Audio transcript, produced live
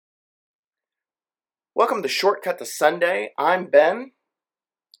Welcome to Shortcut to Sunday. I'm Ben.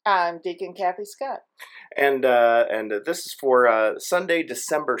 I'm Deacon Kathy Scott. And this is for Sunday,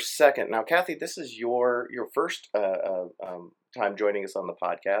 December 2nd. Now, Kathy, this is your first time joining us on the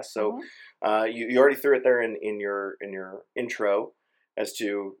podcast. So you already threw it there in your intro as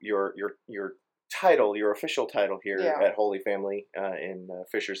to your title, your official title here at Holy Family in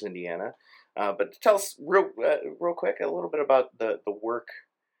Fishers, Indiana. But tell us real quick a little bit about the work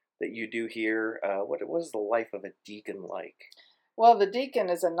that you do here. What is the life of a deacon like? Well, the deacon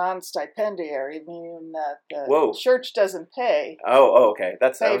is a non-stipendiary, meaning that the church doesn't pay. Oh, okay. I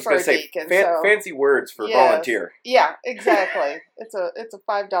was going to say deacon, fancy words for volunteer. Yeah, exactly. It's a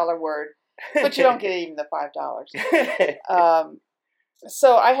 $5 word, but you don't get even the $5.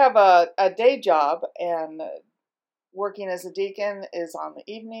 So I have a day job, and working as a deacon is on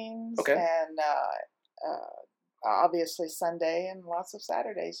the evenings, and obviously Sunday and lots of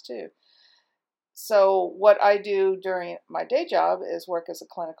Saturdays too. So what I do during my day job is work as a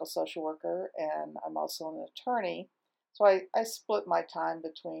clinical social worker, and I'm also an attorney. So I split my time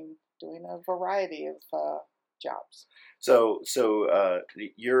between doing a variety of jobs. So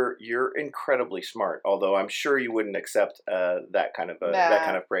you're incredibly smart, although I'm sure you wouldn't accept that kind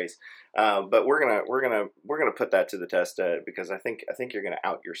of praise. But we're gonna put that to the test because I think you're gonna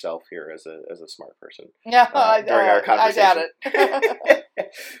out yourself here as a smart person. Yeah, during our conversation. I doubt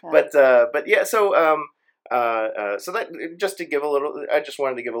it. But yeah, so that just to give I just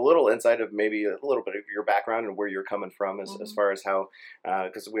wanted to give a little insight of maybe a little bit of your background and where you're coming from as far as how,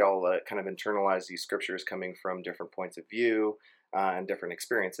 because we all kind of internalize these scriptures coming from different points of view and different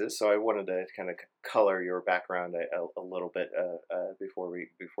experiences. So I wanted to kind of color your background a little bit before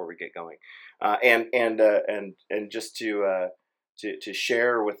we get going, and just to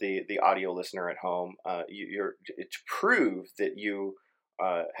share with the audio listener at home, to prove that you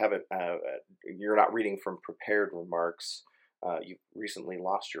you're not reading from prepared remarks. You recently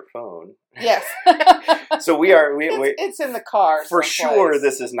lost your phone. Yes. So it's in the car for someplace. Sure.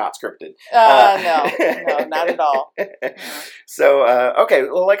 This is not scripted. No, not at all. So okay,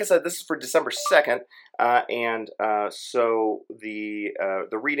 well, like I said, this is for December 2nd, and so the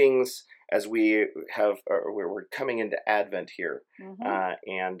readings as we have we're coming into Advent here,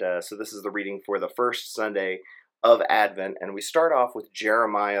 and so this is the reading for the first Sunday of Advent, and we start off with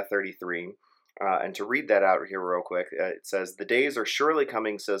Jeremiah 33. And to read that out here real quick, it says, "The days are surely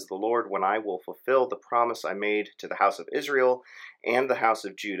coming, says the Lord, when I will fulfill the promise I made to the house of Israel and the house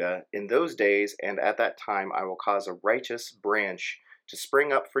of Judah. In those days and at that time I will cause a righteous branch to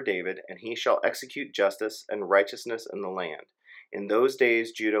spring up for David, and he shall execute justice and righteousness in the land. In those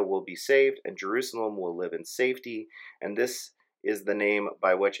days Judah will be saved, and Jerusalem will live in safety, and this is the name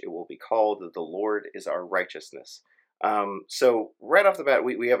by which it will be called, the Lord is our righteousness." So right off the bat,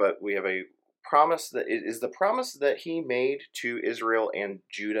 we have a promise that is the promise that he made to Israel and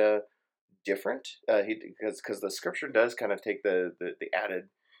Judah different, because the scripture does kind of take the added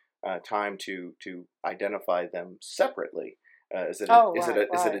time to identify them separately. Is it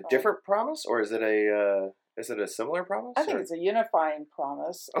a different promise, or is it a similar promise? I think it's a unifying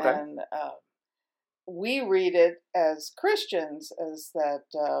promise, and we read it as Christians as that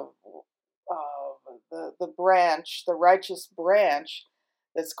the branch, the righteous branch,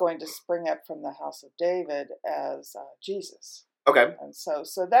 that's going to spring up from the house of David as Jesus. Okay. And so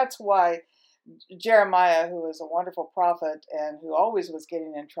that's why Jeremiah, who is a wonderful prophet and who always was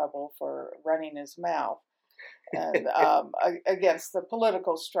getting in trouble for running his mouth and against the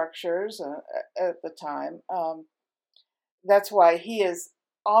political structures at the time, that's why he is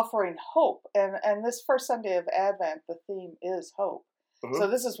offering hope. And this first Sunday of Advent, the theme is hope. Mm-hmm. So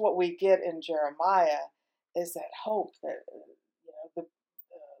this is what we get in Jeremiah, is that hope that the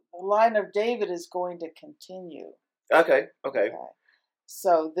line of David is going to continue. Okay.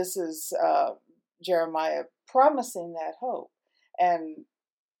 So this is Jeremiah promising that hope. And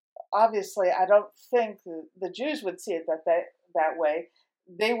obviously, I don't think the Jews would see it that way.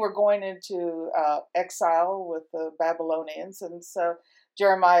 They were going into exile with the Babylonians, and so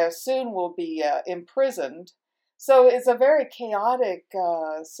Jeremiah soon will be imprisoned. So it's a very chaotic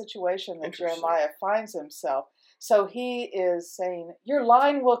situation that Jeremiah finds himself. So he is saying, your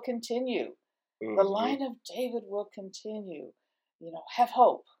line will continue. Mm-hmm. The line of David will continue. Have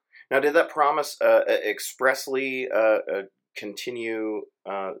hope. Now, did that promise expressly continue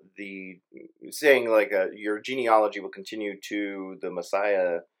saying like your genealogy will continue to the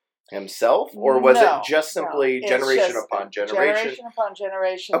Messiah himself, or was it just simply generation upon generation? Generation upon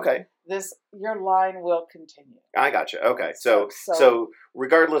generation. Okay. Your line will continue. I gotcha. Okay. So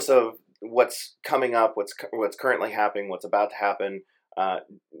regardless of what's coming up, what's currently happening, what's about to happen,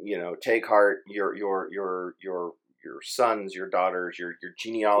 take heart, your sons, your daughters, your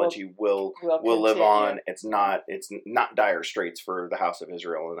genealogy will live on. It's not dire straits for the house of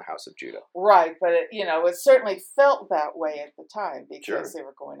Israel and the house of Judah. Right, but it certainly felt that way at the time because Sure. they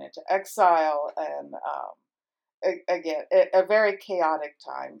were going into exile and again a very chaotic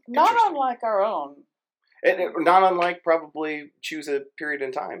time, not unlike our own. Not unlike probably choose a period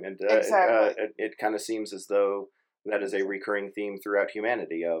in time, and Exactly. It kind of seems as though that is a recurring theme throughout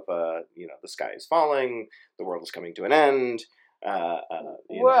humanity of the sky is falling, the world is coming to an end. And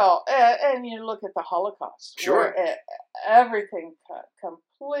you look at the Holocaust, Sure, where everything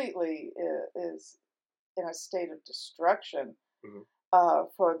completely is in a state of destruction mm-hmm.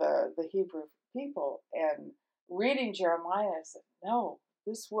 for the Hebrew people, and reading Jeremiah, I said, no,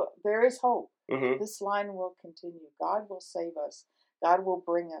 there is hope. Mm-hmm. This line will continue. God will save us. God will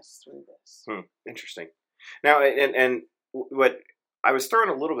bring us through this. Interesting. Now, and what I was thrown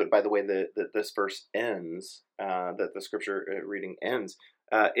a little bit by the way that this verse ends, that the scripture reading ends.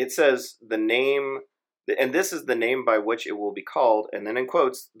 It says the name, and this is the name by which it will be called, and then in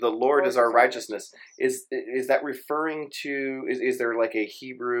quotes, the Lord is our righteousness. Is that referring to? Is there like a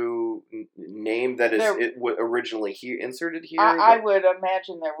Hebrew name that is originally inserted here? I would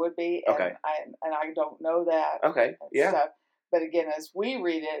imagine there would be. And okay. I don't know that. Okay. Yeah. Stuff. But again, as we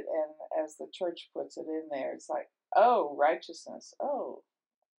read it and as the church puts it in there, it's like, oh, righteousness. Oh,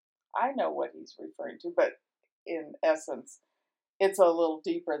 I know what he's referring to. But in essence, it's a little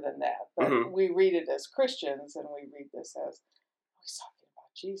deeper than that. But we read it as Christians, and we read this as, he's talking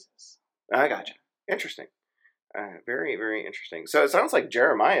about Jesus. I gotcha. Interesting. Very, very interesting. So it sounds like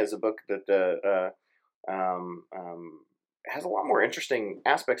Jeremiah is a book that has a lot more interesting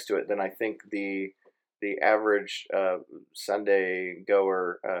aspects to it than I think the average Sunday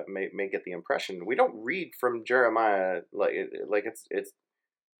goer may get the impression. We don't read from Jeremiah like it's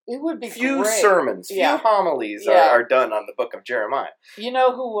it would be few great. sermons, few homilies are done on the book of Jeremiah. You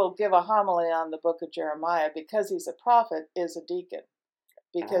know who will give a homily on the book of Jeremiah because he's a prophet is a deacon,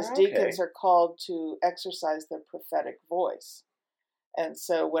 because deacons are called to exercise their prophetic voice. And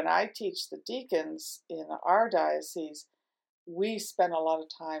so when I teach the deacons in our diocese, we spend a lot of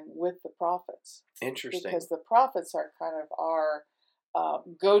time with the prophets. Interesting. Because the prophets are kind of our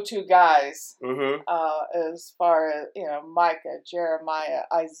go-to guys as far as, Micah, Jeremiah,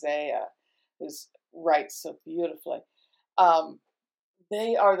 Isaiah, who writes so beautifully.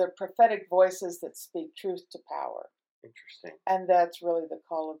 They are the prophetic voices that speak truth to power. Interesting. And that's really the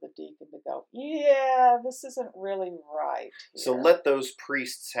call of the deacon to go, yeah, this isn't really right here. So let those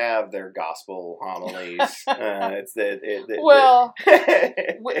priests have their gospel homilies. The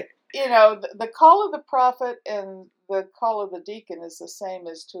call of the prophet and the call of the deacon is the same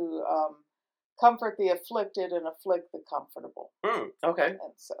as to comfort the afflicted and afflict the comfortable. Okay.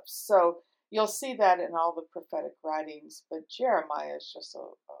 And so you'll see that in all the prophetic writings, but Jeremiah is just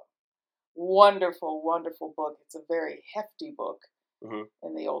a wonderful, wonderful book. It's a very hefty book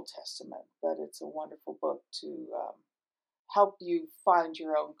in the Old Testament, but it's a wonderful book to help you find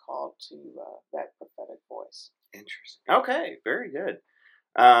your own call to that prophetic voice. Interesting. Okay, very good.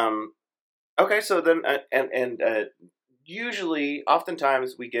 Okay, so then, usually,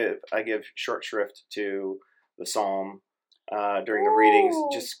 oftentimes I give short shrift to the psalm during the readings,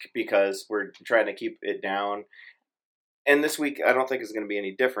 just because we're trying to keep it down. And this week, I don't think is going to be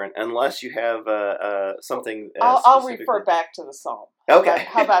any different, unless you have something. I'll refer back to the psalm. Okay,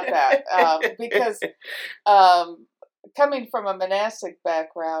 how about that? Because coming from a monastic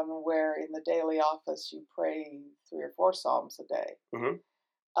background, where in the daily office you pray 3 or 4 psalms a day,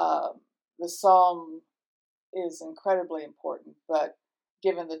 the psalm is incredibly important. But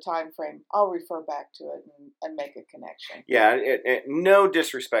given the time frame, I'll refer back to it and make a connection. Yeah, no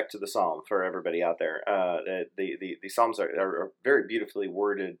disrespect to the psalm for everybody out there. The psalms are very beautifully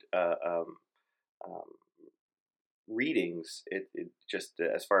worded readings. It just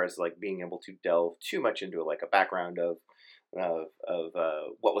as far as like being able to delve too much into like a background of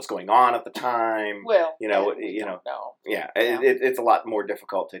what was going on at the time. Well, it's a lot more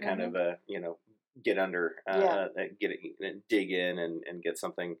difficult to kind of get under, dig in and get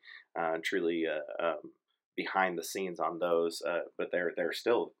something truly behind the scenes on those. But they're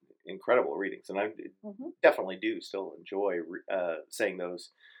still incredible readings, and I definitely do still enjoy saying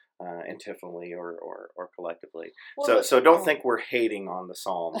those antiphonally or collectively. Well, so don't think we're hating on the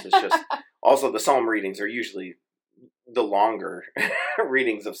Psalms. It's just also the Psalm readings are usually the longer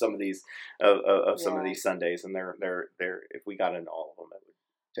readings of some of these some of these Sundays, and they're if we got into all of them, it would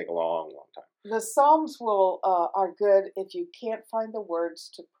take a long time. The Psalms are good if you can't find the words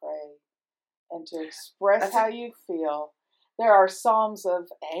to pray and to express how you feel. There are psalms of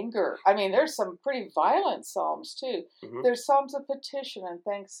anger. I mean, there's some pretty violent psalms too. Mm-hmm. There's psalms of petition and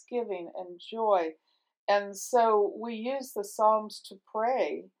thanksgiving and joy. And so we use the psalms to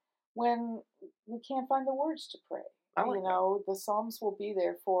pray when we can't find the words to pray. The psalms will be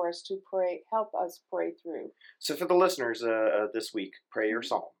there for us to pray, help us pray through. So for the listeners this week, pray your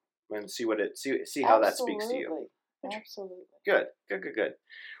psalm and see how that speaks to you. Absolutely. Good.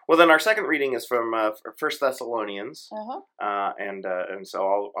 Well, then our second reading is from 1 Thessalonians, and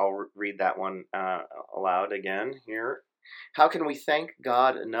so I'll read that one aloud again here. How can we thank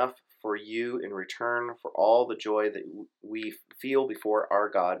God enough for you in return for all the joy that we feel before our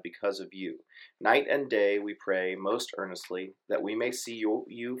God because of you? Night and day we pray most earnestly that we may see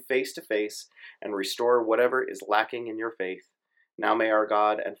you face to face and restore whatever is lacking in your faith. Now may our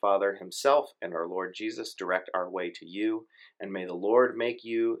God and Father himself and our Lord Jesus direct our way to you, and may the Lord make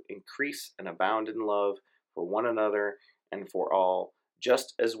you increase and abound in love for one another and for all,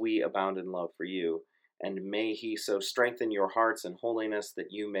 just as we abound in love for you. And may he so strengthen your hearts in holiness that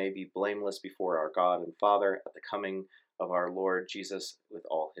you may be blameless before our God and Father at the coming of our Lord Jesus with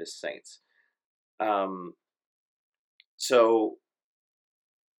all his saints. So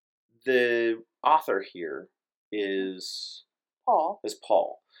the author here is Paul.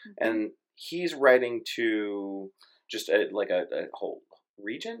 Mm-hmm. And he's writing to just a whole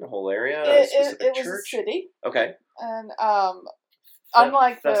region, a whole area, a specific church. It was a city. Okay. And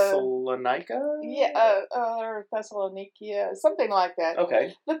unlike Thessalonica? Or Thessalonikia, something like that.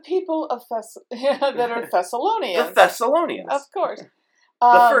 Okay. The people of that are Thessalonians. The Thessalonians. Of course.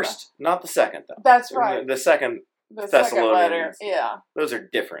 The first, not the second, though. That's right. The second the Thessalonians. Second letter, yeah. Those are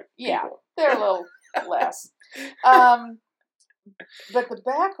different people. They're a little less. But the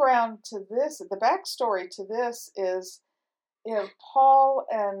backstory to this is, Paul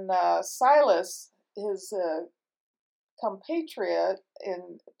and Silas, his compatriot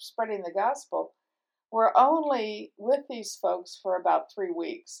in spreading the gospel, were only with these folks for about 3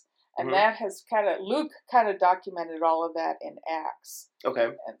 weeks. And that has Luke documented all of that in Acts. Okay.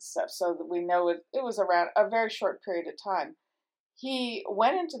 And stuff, so that we know it was around a very short period of time. He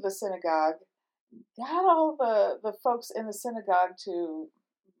went into the synagogue, got all the folks in the synagogue to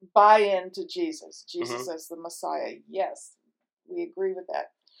buy into Jesus as the Messiah. Yes, we agree with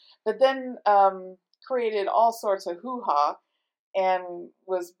that. But then created all sorts of hoo-ha and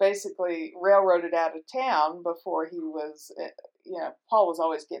was basically railroaded out of town before he was, Paul was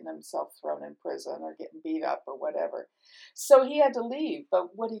always getting himself thrown in prison or getting beat up or whatever. So he had to leave.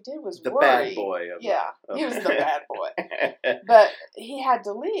 But what he did was the worry. Bad boy. He was the bad boy. But he had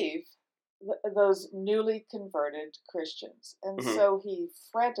to leave those newly converted Christians. And so he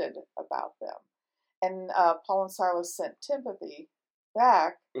fretted about them. And Paul and Silas sent Timothy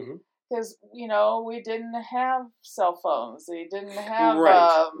back because, we didn't have cell phones. We didn't have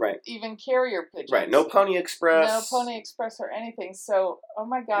even carrier pigeons. Right, no Pony Express. No Pony Express or anything. So, oh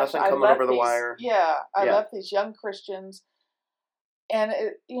my gosh. Nothing coming over the wire. Yeah, I left these young Christians. And,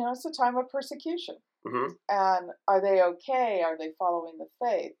 it's a time of persecution. Mm-hmm. And are they okay? Are they following the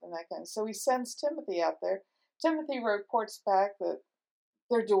faith? And that kind of. So he sends Timothy out there. Timothy reports back that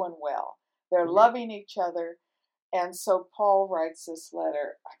they're doing well. They're loving each other. And so Paul writes this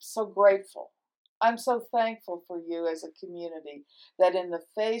letter. I'm so grateful. I'm so thankful for you as a community that in the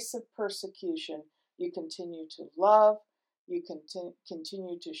face of persecution, you continue to love, you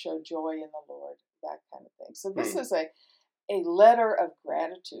continue to show joy in the Lord, that kind of thing. So this is a letter of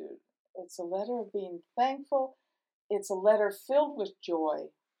gratitude. It's a letter of being thankful. It's a letter filled with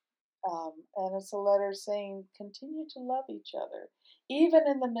joy. And it's a letter saying, continue to love each other, even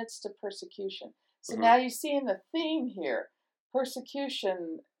in the midst of persecution. So now you see in the theme here,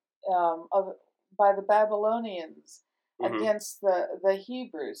 persecution by the Babylonians against the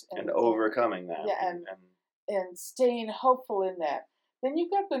Hebrews. And overcoming that. Yeah, and staying hopeful in that. Then you've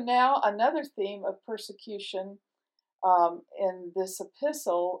got now another theme of persecution in this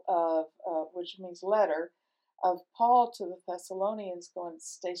epistle of which means letter of Paul to the Thessalonians, going,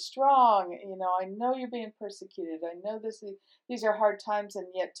 stay strong. I know you're being persecuted. I know these are hard times, and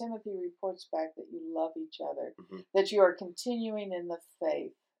yet Timothy reports back that you love each other, that you are continuing in the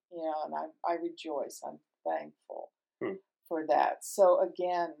faith. And I rejoice. I'm thankful for that. So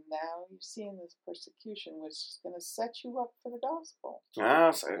again, now you're seeing this persecution, which is going to set you up for the gospel.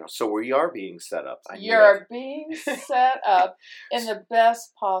 So we are being set up. You're being set up in the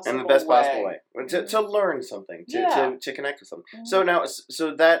best possible way. To learn something, to connect with something. So now,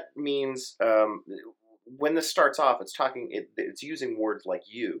 so that means when this starts off, it's using words like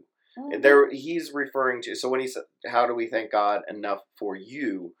you. There, he's referring to. So when he said, "How do we thank God enough for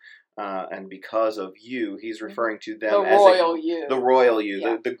you?" and because of you, he's referring to them The as royal you. the royal you,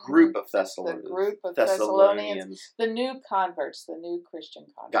 Yeah. the group of The group of Thessalonians, the new converts, the new Christian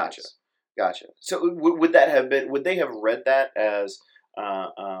converts. Gotcha. So would that have been? Would they have read that as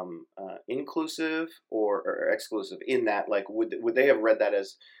inclusive or exclusive? In that, like, would they have read that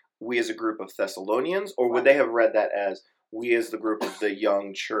as we as a group of Thessalonians, or would they have read that as we as the group of the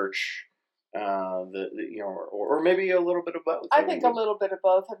young church? Or maybe a little bit of both. I think a little bit of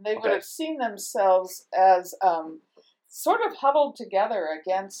both, and they would have seen themselves as sort of huddled together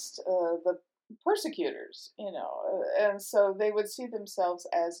against the persecutors, and so they would see themselves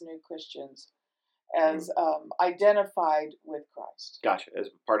as new Christians, as identified with Christ. Gotcha, as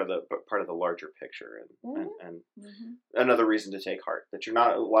part of the larger picture, and another reason to take heart that you're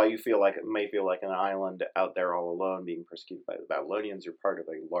not, while you may feel like an island out there all alone being persecuted by the Babylonians, you're part of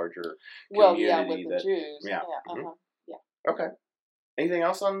a larger community. With the Jews. Yeah. Okay. Anything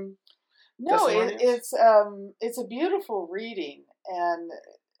else on? No, it's a beautiful reading, and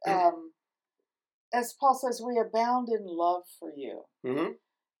as Paul says, we abound in love for you. Mm-hmm.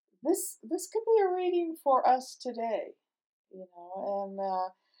 This could be a reading for us today, and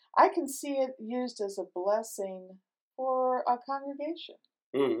I can see it used as a blessing for a congregation.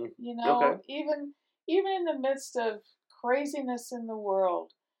 Mm-hmm. Even in the midst of craziness in the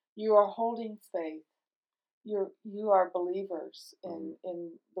world, you are holding faith. You are believers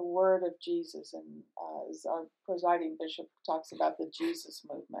in the word of Jesus, and as our presiding bishop talks about the Jesus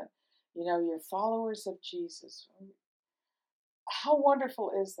movement, you're followers of Jesus. How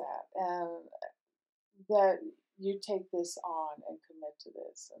wonderful is that? And that you take this on and commit to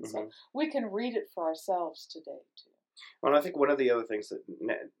this. And so we can read it for ourselves today, too. Well, I think one of the other things that,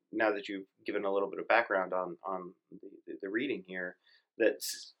 now that you've given a little bit of background on the reading here, that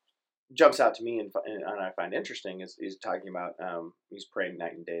jumps out to me and I find interesting is talking about he's praying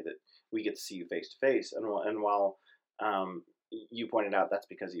night and day that we get to see you face to face. And while you pointed out that's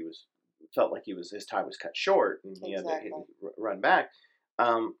because felt like his time was cut short and he had to run back.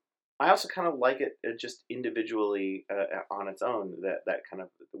 I also kind of like it just individually on its own, that kind of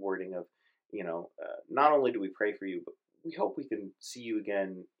the wording of, not only do we pray for you, but we hope we can see you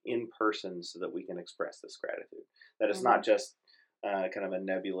again in person so that we can express this gratitude. That it's not just kind of a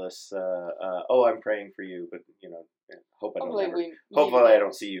nebulous, I'm praying for you, but hopefully I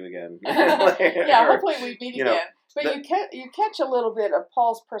don't see you again. Hopefully we meet again. But you catch a little bit of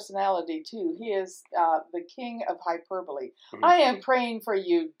Paul's personality too. He is the king of hyperbole. Mm-hmm. I am praying for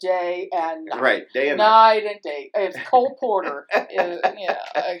you day and night. Right, day and night. And day. It's Cole Porter.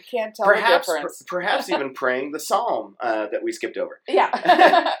 I can't tell the difference. Perhaps even praying the psalm that we skipped over.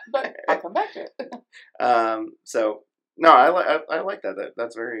 Yeah, but I'll come back to it. So no, I like that.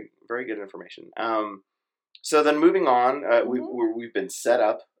 That's very, very good information. So then moving on, we've been set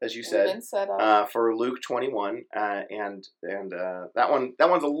up, as you said, for Luke 21, and that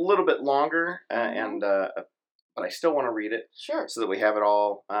one's a little bit longer, but I still want to read it, so that we have it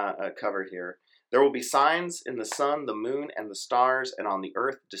all covered here. There will be signs in the sun, the moon, and the stars, and on the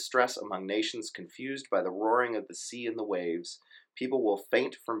earth distress among nations, confused by the roaring of the sea and the waves. People will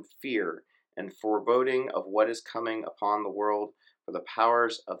faint from fear and foreboding of what is coming upon the world, for the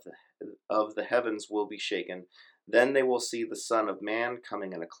powers of the heavens will be shaken. Then they will see the Son of Man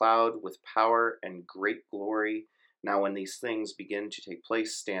coming in a cloud with power and great glory. Now when these things begin to take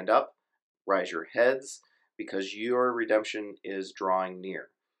place, stand up, rise your heads, because your redemption is drawing near.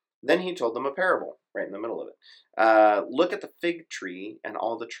 Then he told them a parable, right in the middle of it. Look at the fig tree and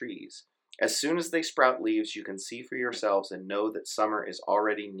all the trees. As soon as they sprout leaves, you can see for yourselves and know that summer is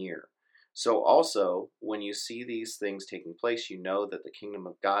already near. So also, when you see these things taking place, you know that the kingdom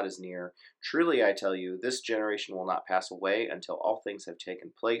of God is near. Truly, I tell you, this generation will not pass away until all things have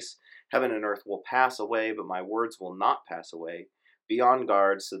taken place. Heaven and earth will pass away, but my words will not pass away. Be on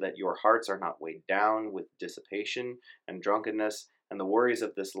guard so that your hearts are not weighed down with dissipation and drunkenness and the worries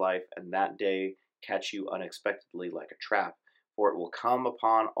of this life, and that day catch you unexpectedly like a trap. For it will come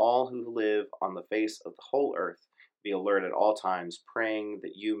upon all who live on the face of the whole earth. Be alert at all times, praying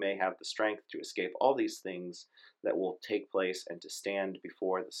that you may have the strength to escape all these things that will take place and to stand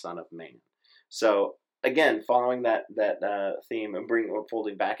before the Son of Man. So again, following that theme and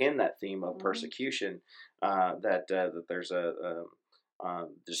folding back in that theme of persecution, that there's a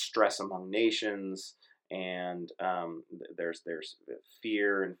distress among nations, and there's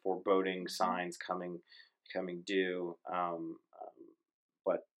fear and foreboding signs coming due.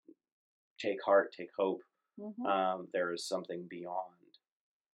 But take heart, take hope. There is something beyond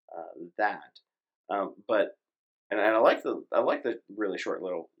that. But I like the really short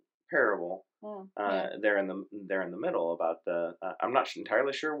little parable. there in the middle about the. I'm not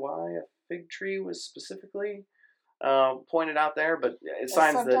entirely sure why a fig tree was specifically pointed out there, but it's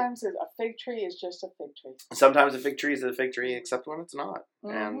signs sometimes a fig tree is just a fig tree. Sometimes a fig tree is a fig tree, except when it's not.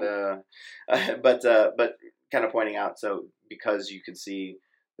 And but kind of pointing out, so because you can see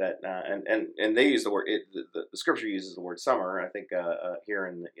that, and they use the word. The scripture uses the word summer. I think here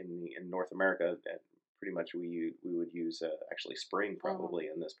in North America, pretty much we would use actually spring probably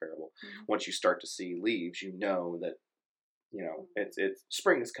in this parable. Once you start to see leaves, you know that. It's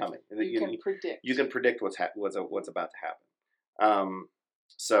spring is coming. You can predict. You can predict what's about to happen.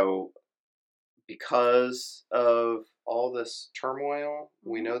 So, because of all this turmoil,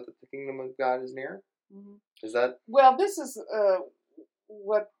 we know that the kingdom of God is near. Is that? Well, this is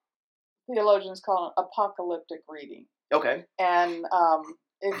what theologians call an apocalyptic reading. Okay. And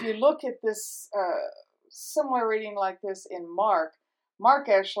if you look at this similar reading like this in Mark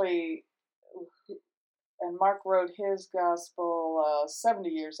actually. And Mark wrote his gospel 70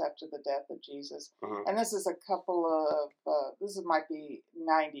 years after the death of Jesus. And this is this might be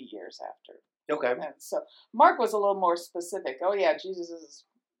 90 years after. Okay. And so Mark was a little more specific. Oh yeah, Jesus is,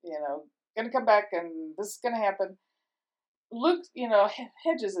 going to come back and this is going to happen. Luke,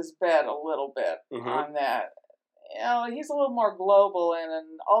 hedges his bet a little bit on that. He's a little more global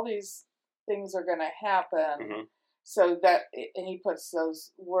and all these things are going to happen. So that, and he puts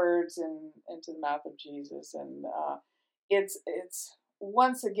those words into the mouth of Jesus, and it's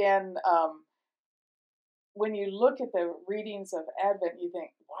once again, when you look at the readings of Advent, you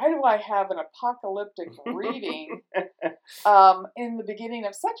think, why do I have an apocalyptic reading in the beginning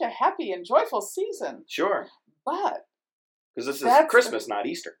of such a happy and joyful season? Sure, but because this is Christmas, not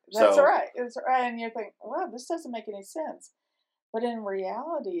Easter. That's right. It's right, and you think, well, this doesn't make any sense. But in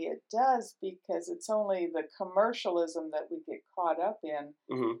reality, it does, because it's only the commercialism that we get caught up in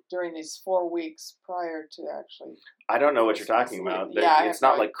during these 4 weeks prior to actually. I don't know what you're talking about. Yeah, it's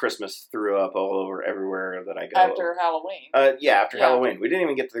not like Christmas threw up all over everywhere that I go. After Halloween. After Halloween. We didn't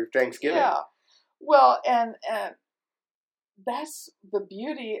even get to Thanksgiving. Yeah. Well, and that's the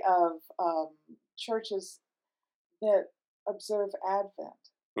beauty of churches that observe Advent.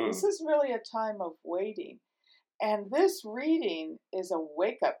 This is really a time of waiting. And this reading is a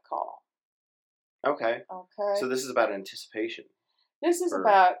wake-up call. Okay. So this is about anticipation. This is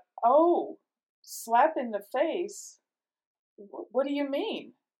about, slap in the face. What do you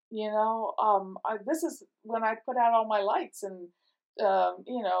mean? This is when I put out all my lights and,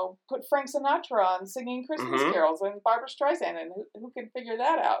 put Frank Sinatra on singing Christmas carols and Barbra Streisand, and who can figure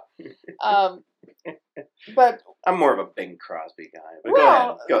that out? But I'm more of a Bing Crosby guy. But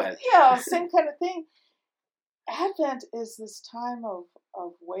go ahead. Yeah, same kind of thing. Advent is this time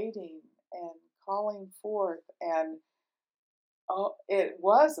of waiting and calling forth, and it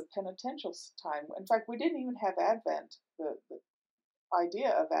was a penitential time. In fact, we didn't even have Advent, the idea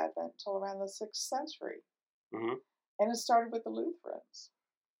of Advent, until around the 6th century. And it started with the Lutherans,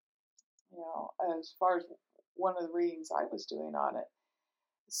 as far as one of the readings I was doing on it.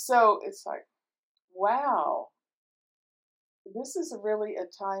 So it's like, wow, this is really a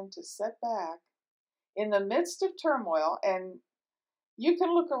time to sit back in the midst of turmoil, and you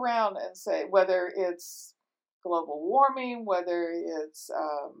can look around and say, whether it's global warming, whether it's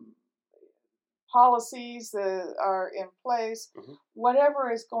policies that are in place, whatever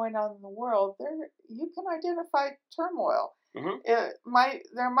is going on in the world, you can identify turmoil. There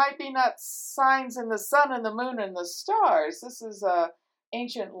might be not signs in the sun and the moon and the stars. This is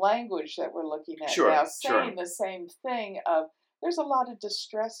ancient language that we're looking at now, saying the same thing of there's a lot of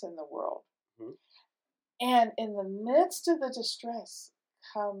distress in the world. And in the midst of the distress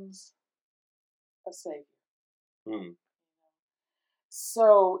comes a Savior.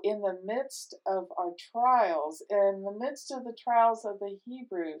 So in the midst of our trials, in the midst of the trials of the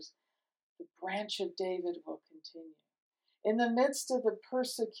Hebrews, the branch of David will continue. In the midst of the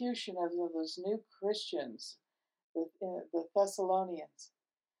persecution of those new Christians, the Thessalonians,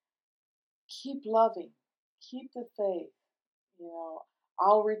 keep loving, keep the faith,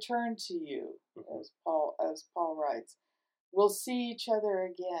 I'll return to you, as Paul writes. We'll see each other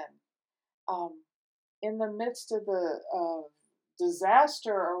again. In the midst of the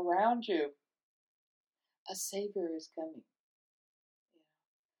disaster around you, a Savior is coming.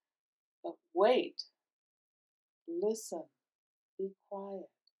 But wait, listen, be quiet.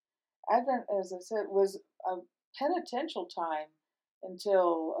 Advent, as I said, was a penitential time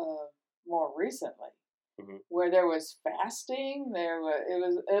until more recently. Where there was fasting,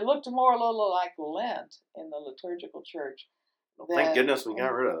 it looked more a little like Lent in the liturgical church. Well, thank goodness we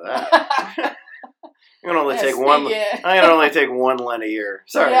got rid of that. I can only take sneak one. in. I can only take one Lent a year.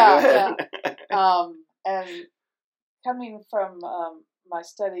 Sorry, Yeah, go ahead. And coming from my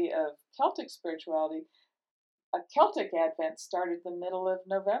study of Celtic spirituality, a Celtic Advent started the middle of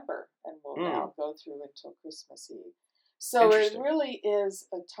November and will now go through until Christmas Eve. So it really is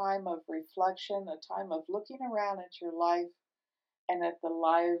a time of reflection, a time of looking around at your life and at the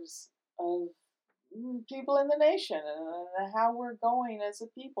lives of people in the nation and how we're going as a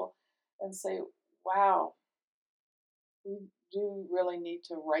people, and say, wow, we do really need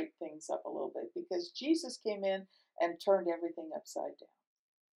to right things up a little bit, because Jesus came in and turned everything upside down.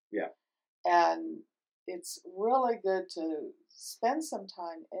 Yeah. And it's really good to spend some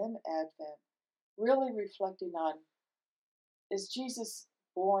time in Advent really reflecting on, is Jesus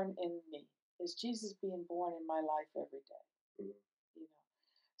born in me? Is Jesus being born in my life every day? Mm-hmm. You know,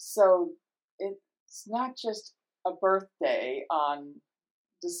 so it's not just a birthday on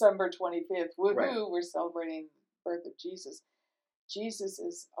December 25th. Woohoo! Right. We're celebrating the birth of Jesus. Jesus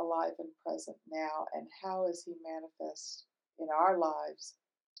is alive and present now, and how is he manifest in our lives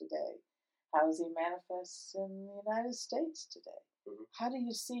today? How is he manifest in the United States today? Mm-hmm. How do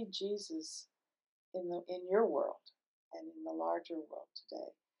you see Jesus in your world and in the larger world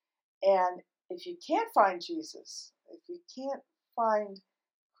today? And if you can't find Jesus, if you can't find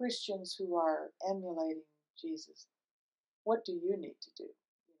Christians who are emulating Jesus, what do you need to do?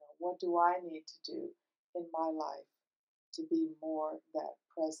 What do I need to do in my life to be more that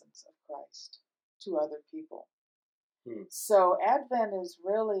presence of Christ to other people? So Advent is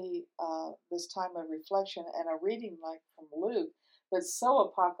really this time of reflection and a reading like from Luke that's so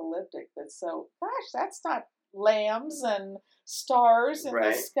apocalyptic, that's so, gosh, that's not lambs and stars in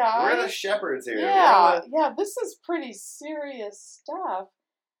the sky. We're the shepherds here. Yeah, this is pretty serious stuff,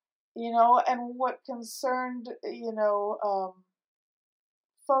 and what concerned,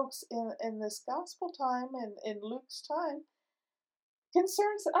 folks in this gospel time and in Luke's time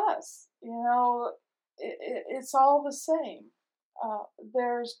concerns us. It's all the same.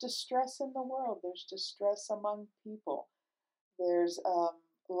 There's distress in the world. There's distress among people. There's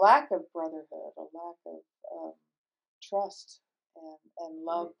lack of brotherhood, a lack of trust and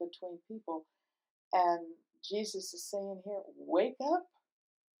love between people. And Jesus is saying here, wake up,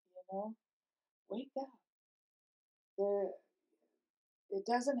 wake up. It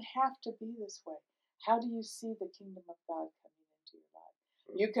doesn't have to be this way. How do you see the kingdom of God coming into your life?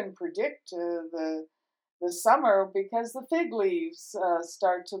 You can predict the summer because the fig leaves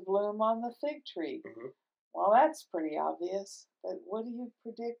start to bloom on the fig tree. Mm-hmm. Well, that's pretty obvious. But what do you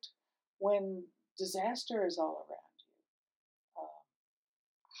predict when disaster is all around you?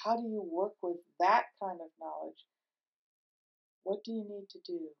 How do you work with that kind of knowledge? What do you need to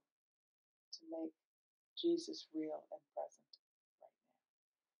do to make Jesus real and present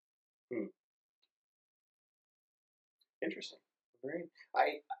right now? Interesting. Very.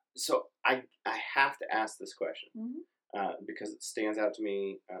 I have to ask this question because it stands out to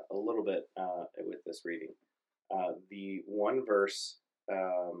me a little bit with this reading. The one verse,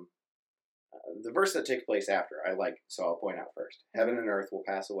 the verse that takes place after, so I'll point out first. Heaven and earth will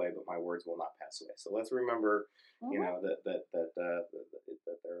pass away, but my words will not pass away. So let's remember, that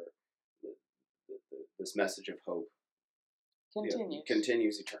this message of hope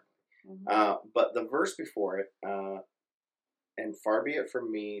continues eternally. Mm-hmm. But the verse before it, and far be it from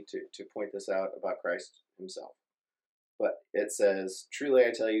me to point this out about Christ himself, but it says, truly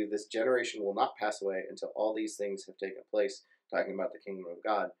I tell you, this generation will not pass away until all these things have taken place, talking about the kingdom of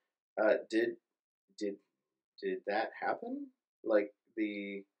God. Did that happen? Like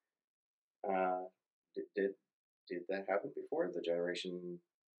did that happen before that generation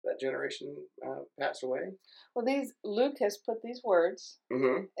passed away? Well, Luke has put these words,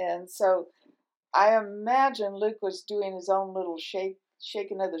 and so I imagine Luke was doing his own little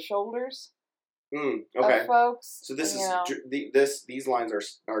shaking of the shoulders of folks. So this these lines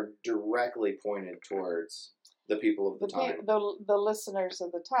are directly pointed towards the people of the time, the listeners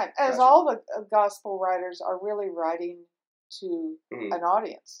of the time, as all the gospel writers are really writing to an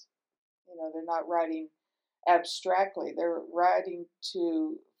audience. They're not writing abstractly. They're writing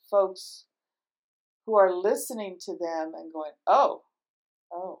to folks who are listening to them and going, oh,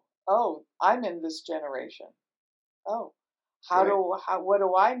 I'm in this generation. Oh, what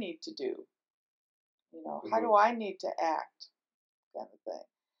do I need to do? How do I need to act? Kind of thing.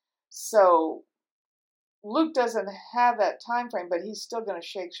 So Luke doesn't have that time frame, but he's still going to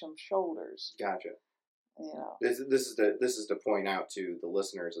shake some shoulders. Gotcha. This is to point out to the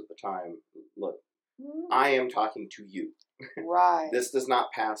listeners of the time. Look, I am talking to you. Right. This does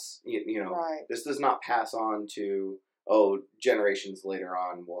not pass. Right. This does not pass on to generations later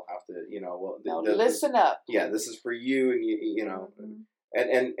on will have to, Now listen up. yeah, this is for you, and you know,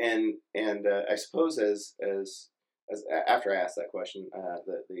 and I suppose as after I asked that question,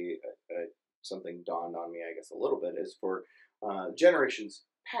 something dawned on me, I guess, a little bit, is for generations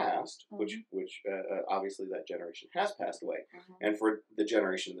past, which obviously that generation has passed away, and for the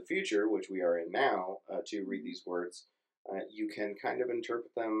generation in the future, which we are in now, to read these words, you can kind of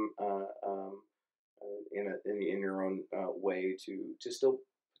interpret them in your own way to still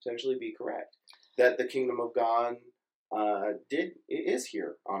potentially be correct. That the kingdom of God is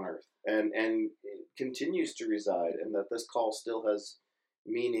here on earth and continues to reside, and that this call still has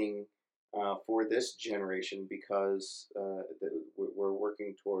meaning for this generation, because we're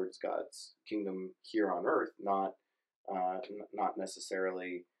working towards God's kingdom here on earth, not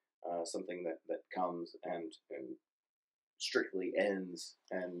necessarily something that comes and strictly ends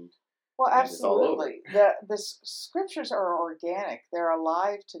and. Well, absolutely. The scriptures are organic; they're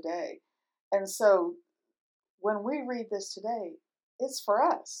alive today, and so when we read this today, it's for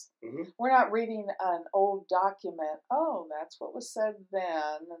us. We're not reading an old document. Oh, that's what was said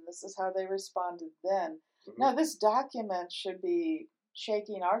then, and this is how they responded then. No, this document should be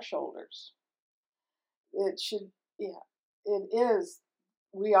shaking our shoulders. It should, yeah, it is.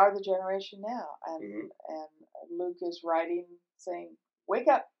 We are the generation now, and Luke is writing saying, "Wake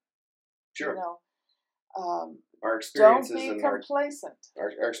up." Sure. Our experiences don't be complacent.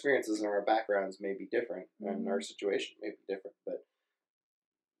 Our experiences and our backgrounds may be different, and our situation may be different, but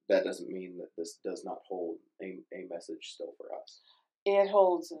that doesn't mean that this does not hold a message still for us. It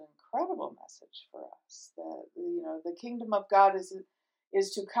holds an incredible message for us. That the kingdom of God is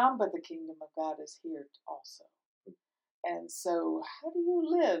to come, but the kingdom of God is here also. And so, how do you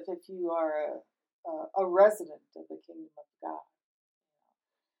live if you are a resident of the kingdom of God?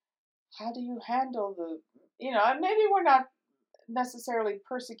 How do you handle and maybe we're not necessarily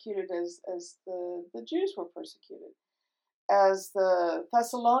persecuted as the Jews were persecuted, as the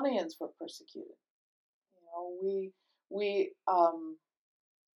Thessalonians were persecuted. We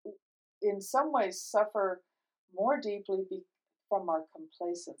in some ways suffer more deeply from our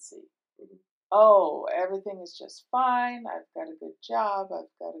complacency. Oh, everything is just fine. I've got a good job. I've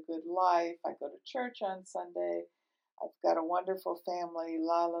got a good life. I go to church on Sunday. I've got a wonderful family,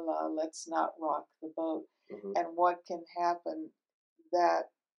 la, la, la, let's not rock the boat. And what can happen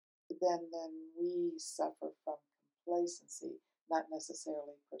that then we suffer from complacency, not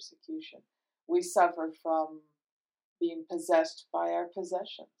necessarily persecution. We suffer from being possessed by our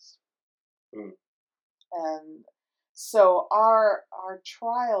possessions. And so our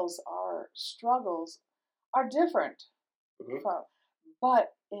trials, our struggles are different,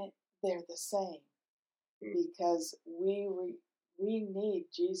 but they're the same. Because we need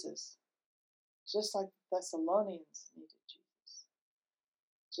Jesus, just like the Thessalonians needed Jesus,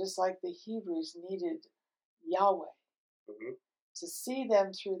 just like the Hebrews needed Yahweh to see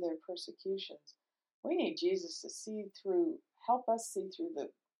them through their persecutions. We need Jesus to help us see through the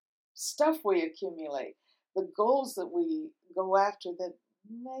stuff we accumulate, the goals that we go after that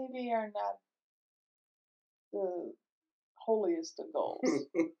maybe are not the holiest of goals,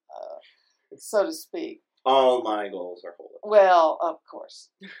 so to speak. All my goals are holy. Well, of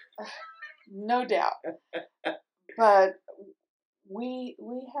course. No doubt. But we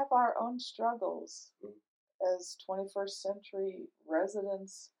have our own struggles as 21st century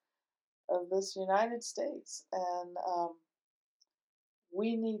residents of this United States. And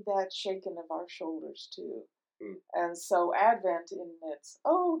we need that shaking of our shoulders too. And so Advent, in its,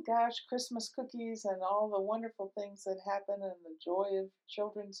 oh gosh, Christmas cookies and all the wonderful things that happen and the joy of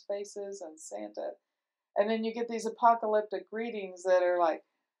children's faces and Santa. And then you get these apocalyptic readings that are like,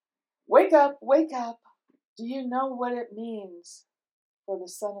 wake up, wake up. Do you know what it means for the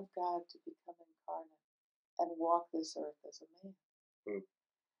Son of God to become incarnate and walk this earth as a man?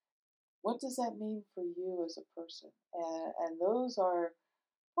 What does that mean for you as a person? And those are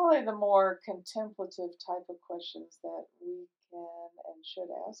probably the more contemplative type of questions that we can and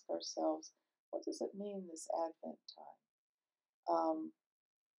should ask ourselves. What does it mean this Advent time?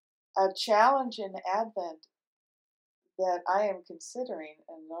 A challenge in Advent that I am considering,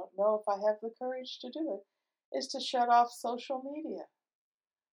 and don't know if I have the courage to do it, is to shut off social media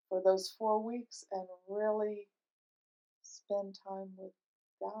for those 4 weeks and really spend time with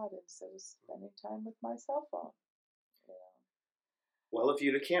God instead of spending time with my cell phone. Well, if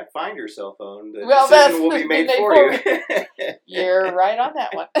you can't find your cell phone, the decision will be made for you. You're right on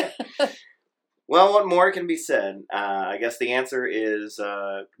that one. Well, what more can be said? I guess the answer is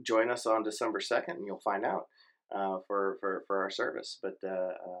join us on December 2nd, and you'll find out. for our service. But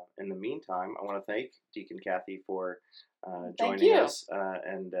in the meantime, I want to thank Deacon Kathy for joining us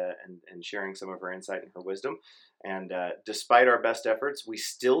and sharing some of her insight and her wisdom. And despite our best efforts, we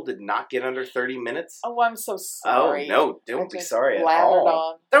still did not get under 30 minutes. Oh, I'm so sorry. Oh, no, don't be sorry at all.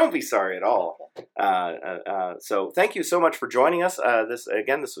 On. Don't be sorry at all. Okay. So thank you so much for joining us. This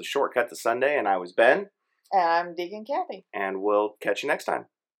was Shortcut to Sunday, and I was Ben. And I'm Deacon Kathy. And we'll catch you next time.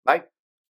 Bye.